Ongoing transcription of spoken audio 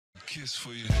kiss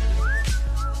for you.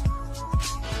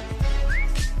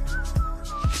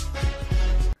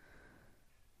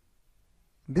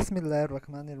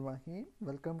 Bismillahirrahmanirrahim.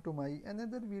 Welcome to my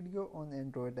another video on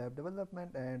Android app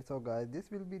development. And so guys, this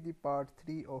will be the part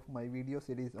 3 of my video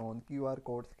series on QR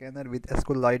code scanner with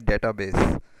SQLite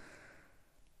database.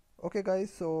 Okay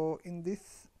guys, so in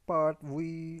this part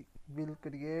we will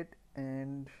create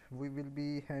and we will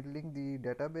be handling the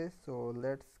database. So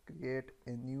let's create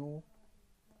a new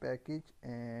package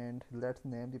and let's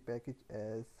name the package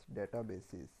as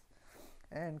databases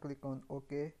and click on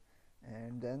OK,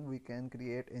 and then we can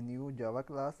create a new Java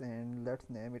class and let's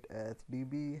name it as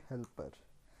db helper.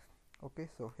 Okay,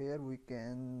 so here we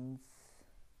can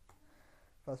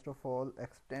first of all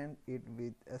extend it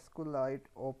with SQLite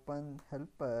open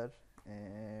helper,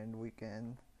 and we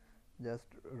can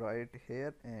just write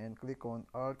here and click on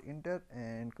alt enter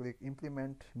and click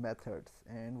implement methods,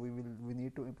 and we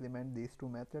need to implement these two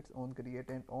methods on create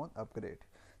and on upgrade.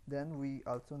 Then we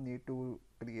also need to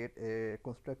create a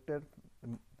constructor.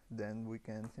 Then we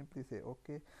can simply say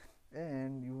okay,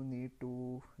 and you need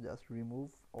to just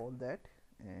remove all that,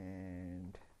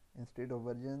 and instead of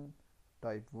version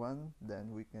type 1,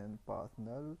 then we can pass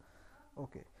null.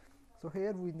 Okay, so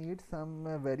here we need some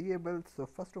variables. So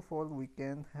first of all we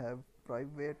can have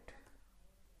private,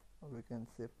 or we can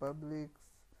say public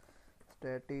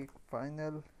static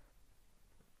final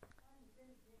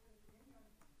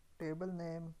table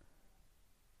name,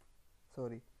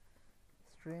 sorry,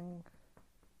 string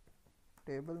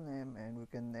table name, and we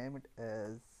can name it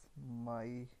as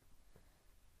my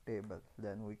table.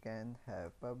 Then we can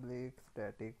have public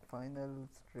static final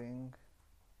string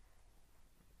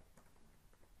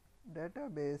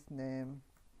database name,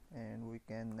 and we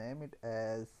can name it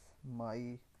as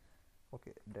my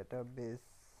database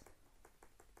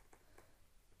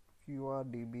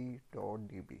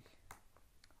qrdb.db.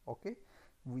 okay,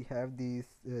 we have these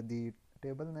the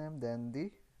table name, then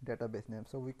the database name.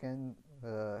 So we can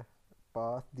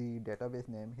pass the database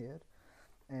name here,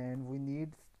 and we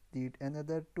need the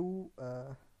another two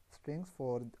strings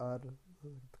for our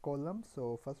column.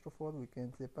 So first of all we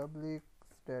can say public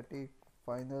static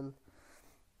final,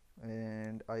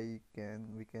 and we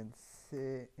can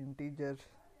say integer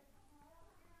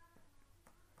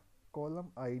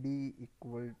column id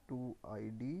equal to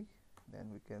id.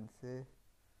 Then we can say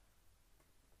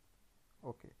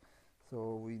okay,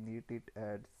 so we need it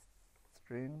as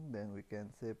string. Then we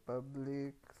can say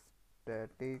public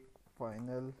static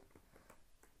final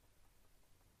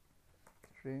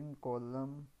string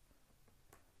column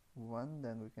 1,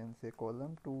 then we can say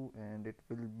column 2, and it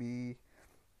will be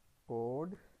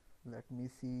code. Let me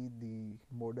see the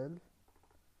model.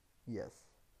 Yes,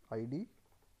 id,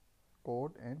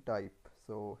 code, and type.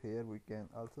 So here we can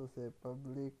also say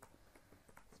public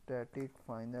static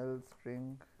final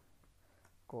string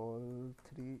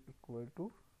col3 equal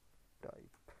to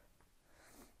type.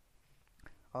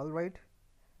 Alright,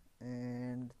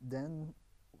 and then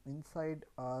inside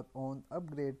our own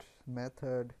upgrade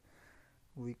method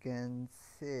we can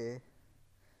say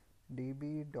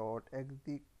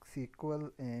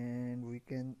db.exec_SQL, and we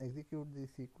can execute the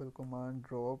SQL command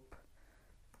drop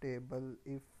table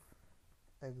if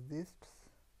exists,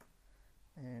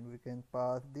 and we can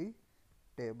pass the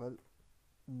table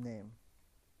name.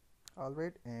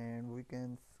 Alright, and we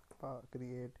can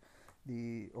create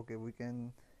the we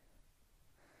can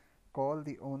call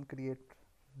the onCreate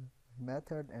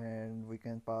method, and we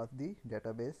can pass the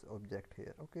database object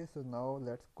here. Okay, so now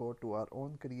let's go to our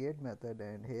onCreate method,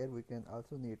 and here we can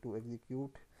also need to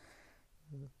execute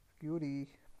query,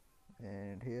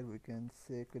 and here we can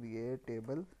say create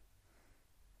table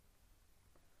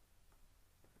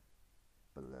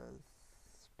plus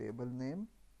table name.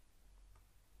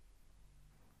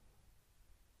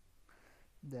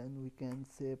 Then we can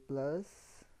say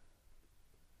plus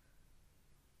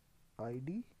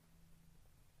id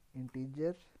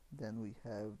integer, then we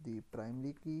have the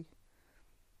primary key,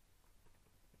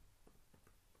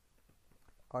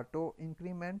 auto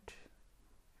increment,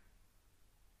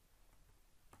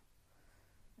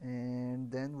 and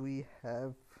then we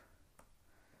have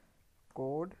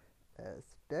code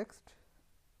as text,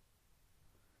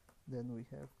 then we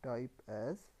have type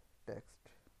as text.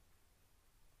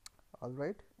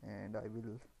 Alright, and I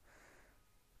will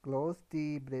close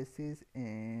the braces,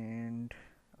 and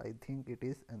I think it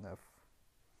is enough.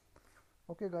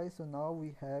 Okay guys, so now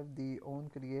we have the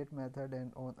onCreate method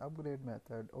and onUpgrade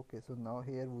method. Okay, so now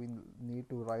here we need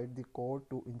to write the code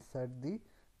to insert the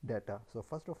data. So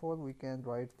first of all we can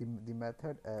write the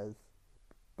method as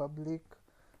public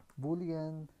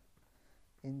boolean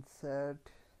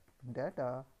insert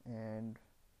data, and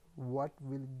what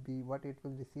it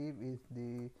will receive is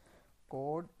the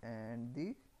code and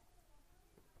the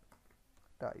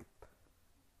type.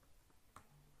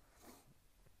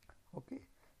 Okay,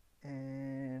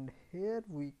 and here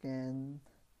we can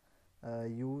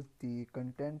use the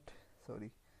content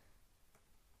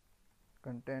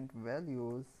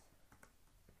values,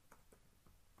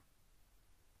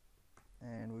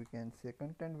 and we can say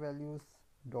content values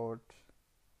dot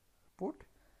put,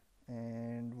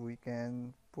 and we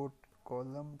can put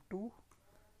column 2,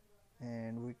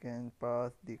 and we can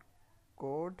pass the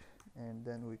code, and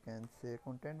then we can say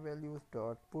content values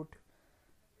dot put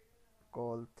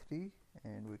call 3,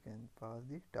 and we can pass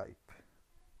the type.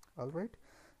 Alright,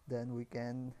 then we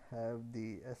can have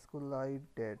the SQLite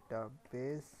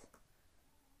database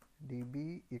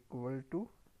db equal to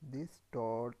this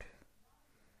dot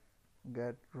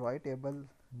get writable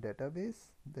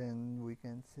database. Then we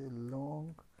can say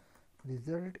long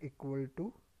result equal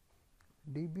to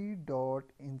db dot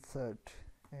insert,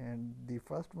 and the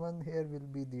first one here will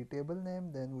be the table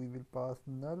name, then we will pass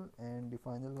null, and the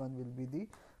final one will be the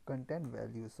content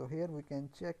value. So here we can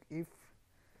check if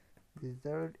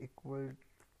result equal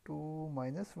to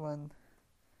 -1,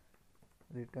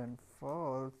 return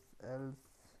false, else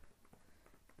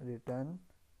return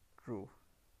true.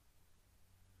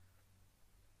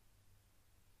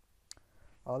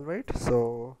 Alright,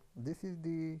 so this is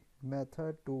the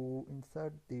method to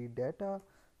insert the data.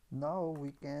 Now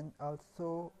we can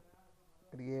also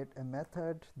create a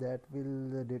method that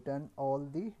will return all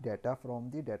the data from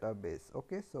the database.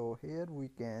 Okay, so here we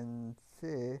can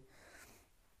say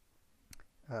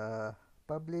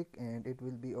public, and it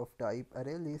will be of type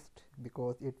array list,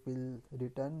 because it will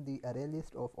return the array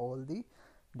list of all the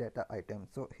data items.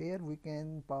 So here we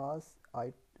can pass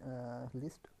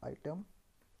list item,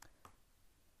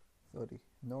 sorry,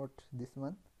 not this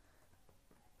one.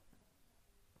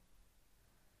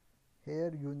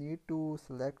 Here you need to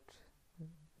select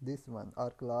this one,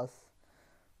 our class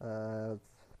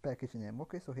package name.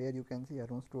 Okay, so here you can see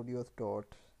Arun Studios dot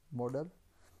model,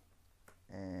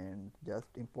 and just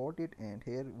import it, and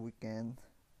here we can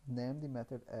name the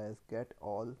method as get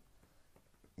all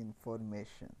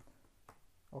information.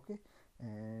 Okay,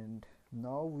 and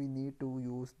now we need to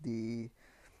use the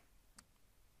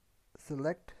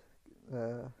select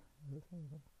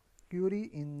query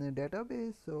in the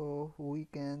database. So we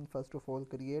can first of all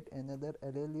create another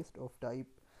array list of type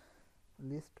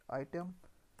list item,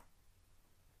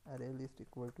 array list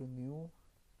equal to new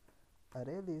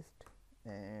array list,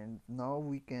 and now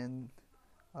we can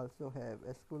also have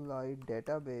SQLite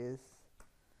database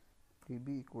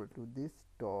db equal to this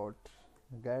dot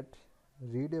get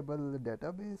readable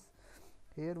database.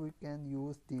 Here we can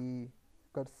use the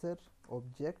cursor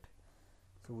object,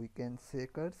 so we can say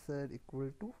cursor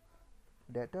equal to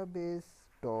database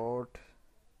dot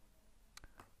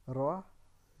raw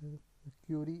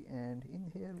query, and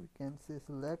in here we can say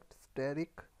select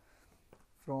static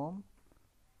from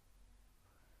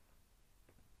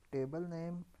table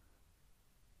name,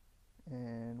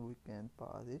 and we can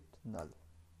pass it null.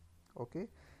 Okay,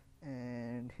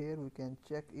 and here we can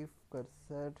check if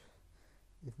cursor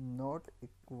is not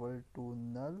equal to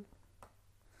null,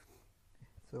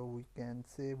 so we can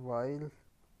say while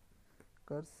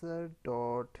cursor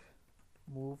dot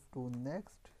move to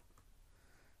next,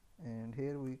 and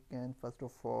here we can first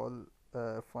of all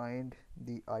find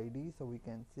the id, so we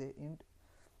can say int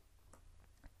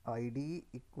id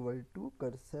equal to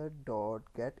cursor dot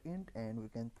get int, and we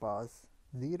can pass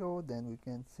 0. Then we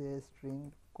can say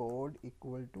string code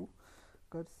equal to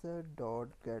cursor dot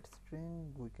get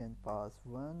string, we can pass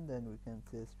 1. Then we can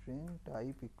say string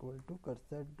type equal to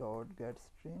cursor dot get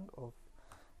string of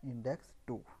index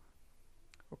 2.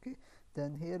 Okay,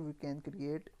 then here we can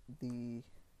create the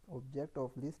object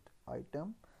of list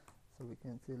item, so we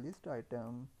can say list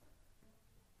item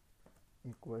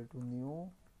equal to new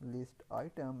list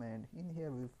item, and in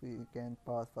here we can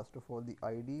pass first of all the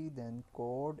id, then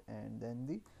code, and then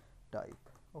the type.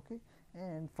 Okay,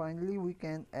 and finally we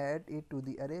can add it to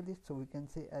the array list, so we can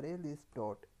say array list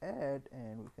dot add,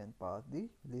 and we can pass the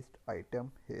list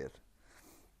item here.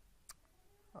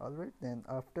 Alright, then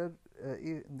after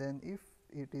then if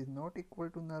it is not equal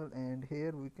to null, and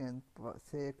here we can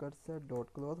say cursor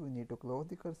dot close, we need to close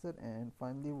the cursor, and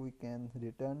finally we can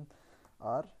return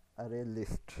our array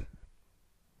list.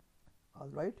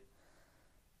 Alright,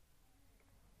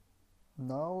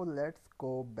 now let's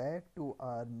go back to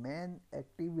our main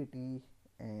activity,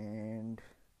 and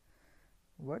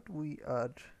what we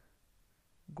are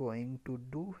going to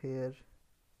do here.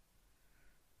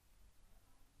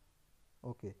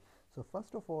 Okay, so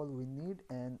first of all we need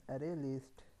an array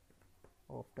list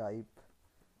of type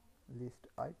list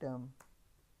item,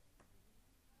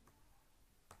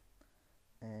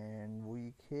 and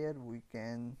here we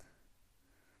can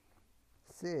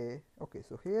say, okay,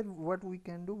 so here what we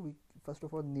can do, we first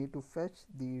of all need to fetch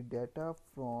the data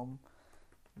from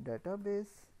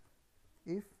database.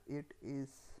 If it is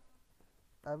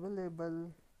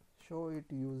available, show it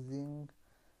using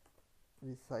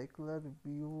recycler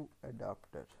view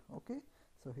adapter. Okay,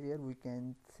 so here we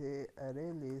can say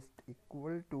array list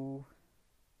equal to,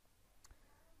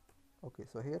 okay,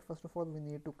 so here first of all we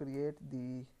need to create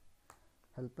the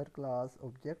helper class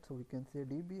object, so we can say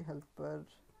db helper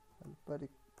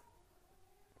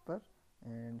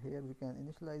and here we can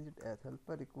initialize it as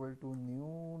helper equal to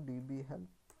new db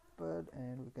helper,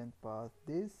 and we can pass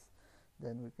this.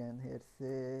 Then we can here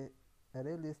say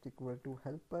array list equal to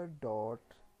helper dot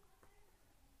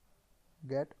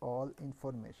get all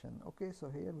information. Okay, so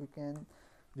here we can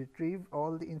retrieve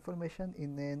all the information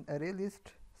in an array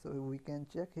list. So we can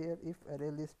check here, if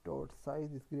array list dot size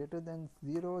is greater than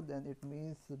 0, then it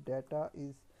means data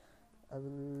is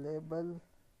available.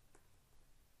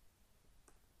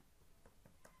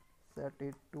 Set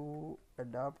it to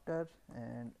adapter,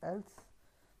 and else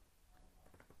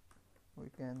we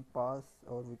can pass,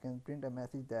 or we can print a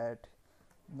message that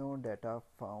no data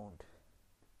found.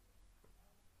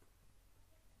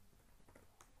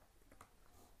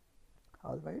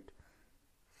 All right,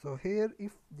 so here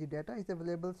if the data is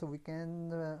available, so we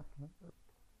can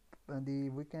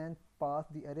we can pass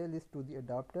the array list to the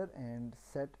adapter and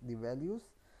set the values.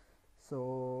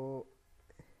 So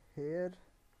here,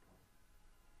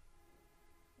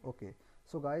 okay,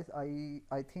 so guys,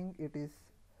 I think it is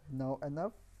now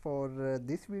enough for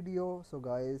this video. So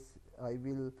guys, I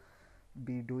will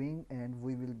be doing, and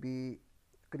we will be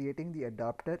creating the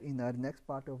adapter in our next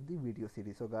part of the video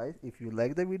series. So guys, if you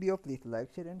like the video, please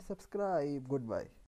like, share and subscribe. Goodbye.